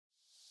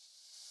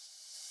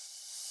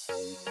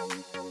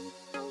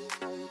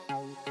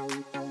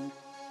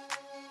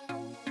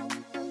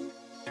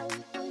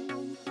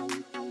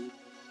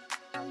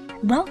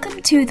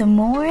Welcome to the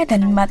More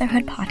Than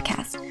Motherhood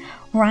podcast,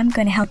 where I'm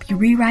going to help you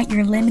rewrite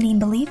your limiting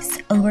beliefs,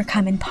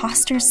 overcome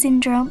imposter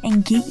syndrome,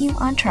 and get you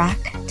on track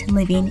to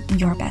living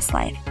your best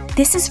life.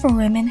 This is for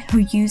women who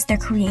use their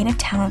creative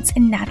talents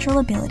and natural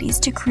abilities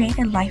to create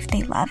a life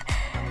they love.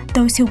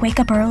 Those who wake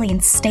up early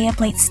and stay up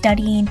late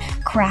studying,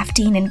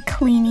 crafting, and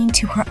cleaning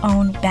to her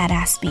own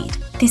badass speed.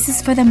 This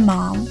is for the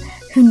mom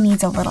who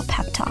needs a little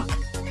pep talk.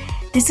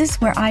 This is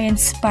where I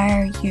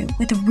inspire you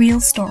with real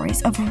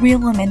stories of real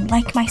women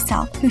like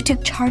myself who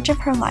took charge of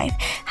her life,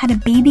 had a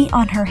baby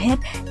on her hip,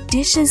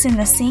 dishes in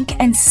the sink,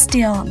 and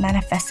still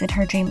manifested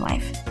her dream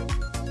life.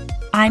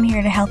 I'm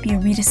here to help you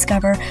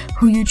rediscover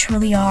who you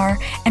truly are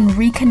and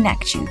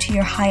reconnect you to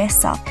your highest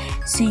self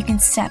so you can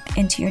step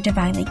into your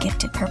divinely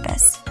gifted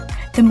purpose.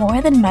 The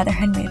More Than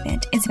Motherhood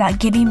movement is about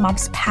giving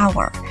moms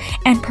power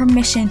and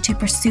permission to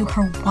pursue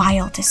her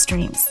wildest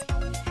dreams.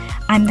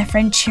 I'm the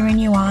friend cheering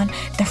you on,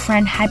 the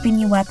friend hyping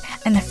you up,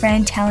 and the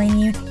friend telling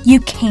you you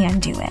can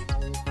do it.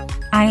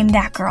 I am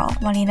that girl,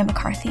 Juanita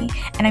McCarthy,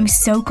 and I'm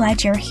so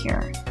glad you're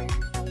here.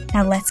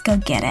 Now let's go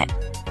get it.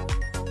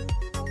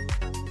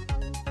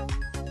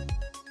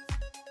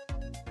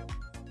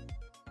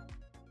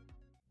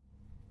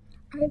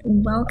 All right,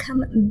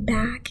 welcome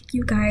back,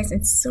 you guys.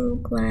 I'm so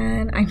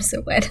glad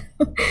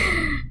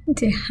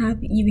to have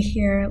you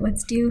here.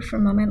 Let's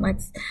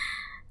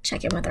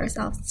check in with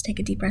ourselves. Let's take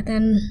a deep breath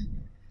in.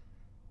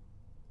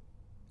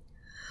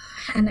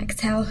 And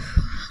exhale.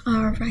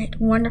 All right,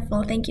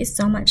 wonderful. Thank you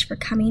so much for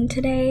coming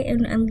today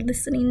and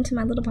listening to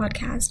my little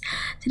podcast.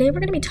 Today we're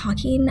going to be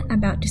talking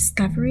about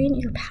discovering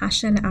your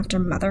passion after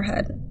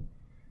motherhood.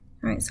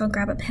 All right, so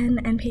grab a pen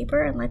and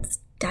paper and let's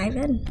dive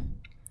in.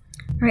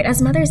 All right,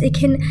 as mothers, it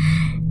can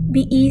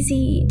be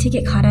easy to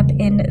get caught up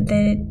in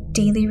the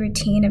daily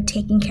routine of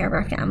taking care of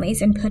our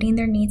families and putting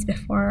their needs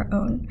before our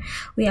own.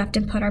 We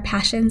often put our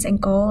passions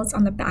and goals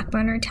on the back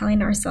burner,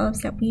 telling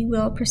ourselves that we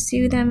will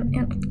pursue them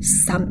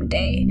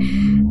someday,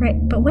 right?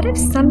 But what if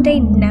someday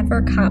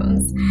never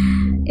comes?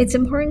 It's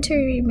important to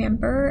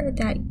remember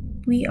that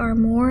we are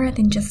more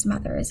than just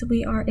mothers.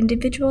 We are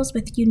individuals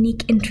with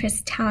unique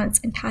interests, talents,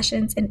 and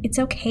passions, and it's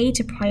okay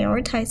to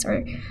prioritize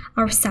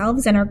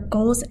ourselves and our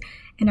goals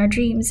and our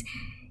dreams,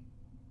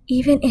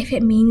 even if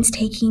it means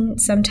taking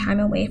some time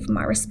away from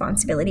our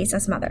responsibilities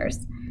as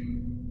mothers.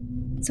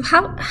 So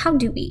how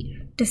do we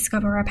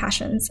discover our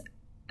passions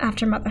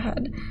after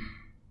motherhood?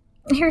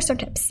 Here are some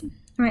tips.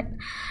 All right.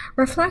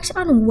 Reflect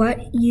on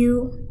what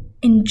you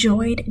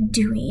enjoyed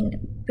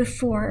doing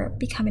before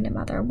becoming a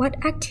mother.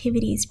 What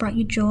activities brought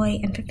you joy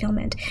and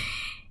fulfillment?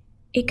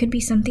 It could be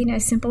something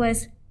as simple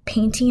as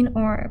painting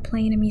or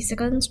playing a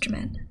musical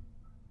instrument.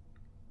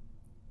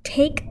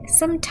 Take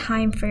some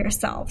time for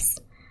yourselves.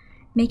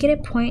 Make it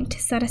a point to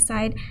set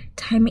aside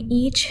time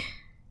each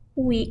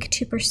week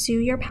to pursue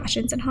your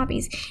passions and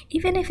hobbies.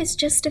 Even if it's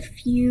just a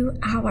few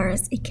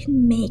hours, it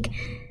can make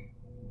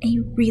a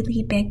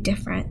really big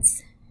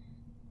difference.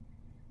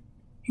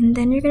 And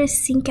then you're going to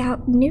seek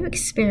out new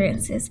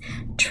experiences.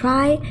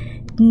 Try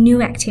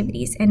new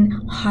activities and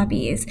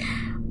hobbies,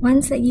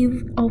 ones that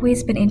you've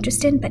always been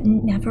interested in but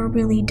never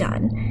really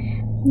done.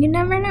 You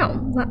never know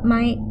what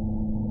might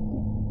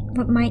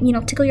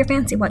tickle your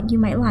fancy, what you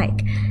might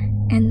like.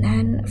 And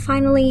then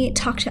finally,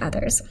 talk to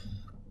others.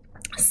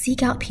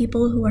 Seek out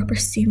people who are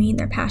pursuing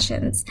their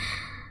passions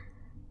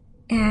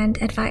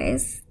and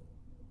advice.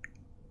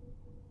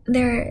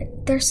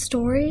 Their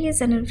stories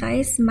and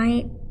advice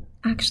might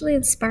actually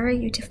inspire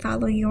you to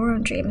follow your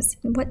own dreams.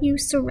 What you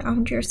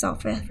surround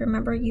yourself with,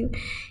 remember, you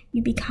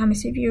become.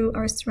 So if you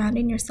are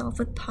surrounding yourself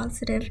with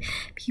positive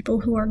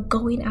people who are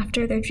going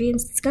after their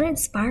dreams, it's going to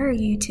inspire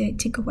you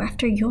to go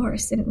after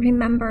yours. And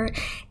remember,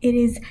 it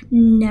is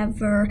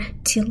never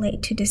too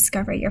late to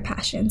discover your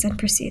passions and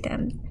pursue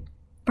them.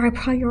 By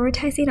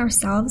prioritizing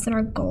ourselves and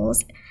our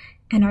goals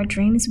and our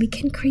dreams, we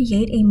can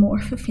create a more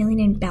fulfilling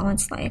and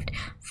balanced life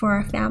for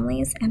our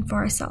families and for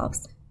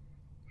ourselves.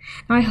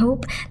 Now, I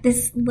hope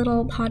this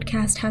little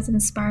podcast has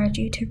inspired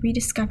you to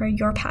rediscover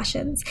your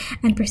passions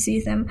and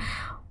pursue them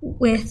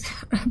with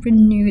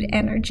renewed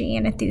energy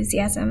and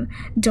enthusiasm.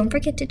 Don't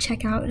forget to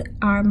check out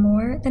our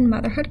More Than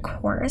Motherhood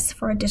course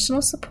for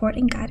additional support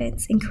and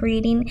guidance in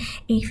creating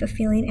a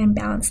fulfilling and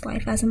balanced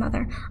life as a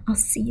mother. I'll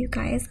see you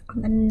guys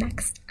on the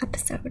next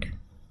episode.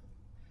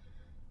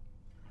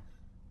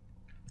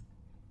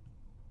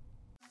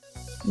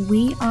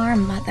 We are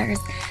mothers,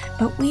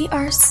 but we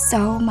are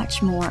so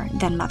much more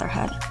than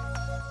motherhood.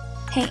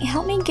 Hey,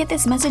 help me get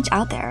this message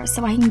out there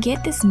so I can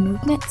get this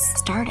movement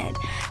started.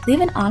 Leave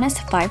an honest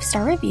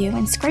 5-star review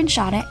and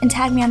screenshot it and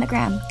tag me on the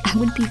gram. I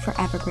would be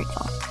forever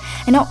grateful.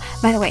 And oh,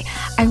 by the way,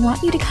 I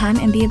want you to come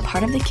and be a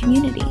part of the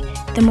community,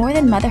 the More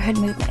Than Motherhood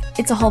movement.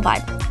 It's a whole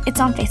vibe. It's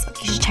on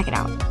Facebook. You should check it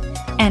out.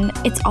 And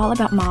it's all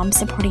about moms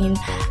supporting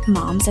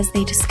moms as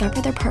they discover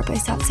their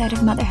purpose outside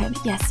of motherhood.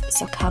 Yes,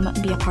 so come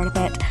be a part of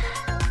it.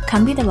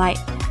 Come be the light.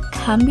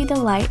 Come be the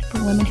light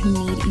for women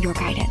who need your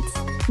guidance.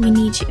 We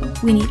need you.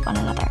 We need one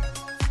another.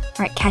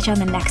 right, catch you on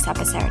the next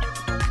episode.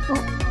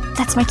 Well,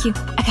 that's my cue.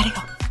 I gotta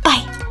go.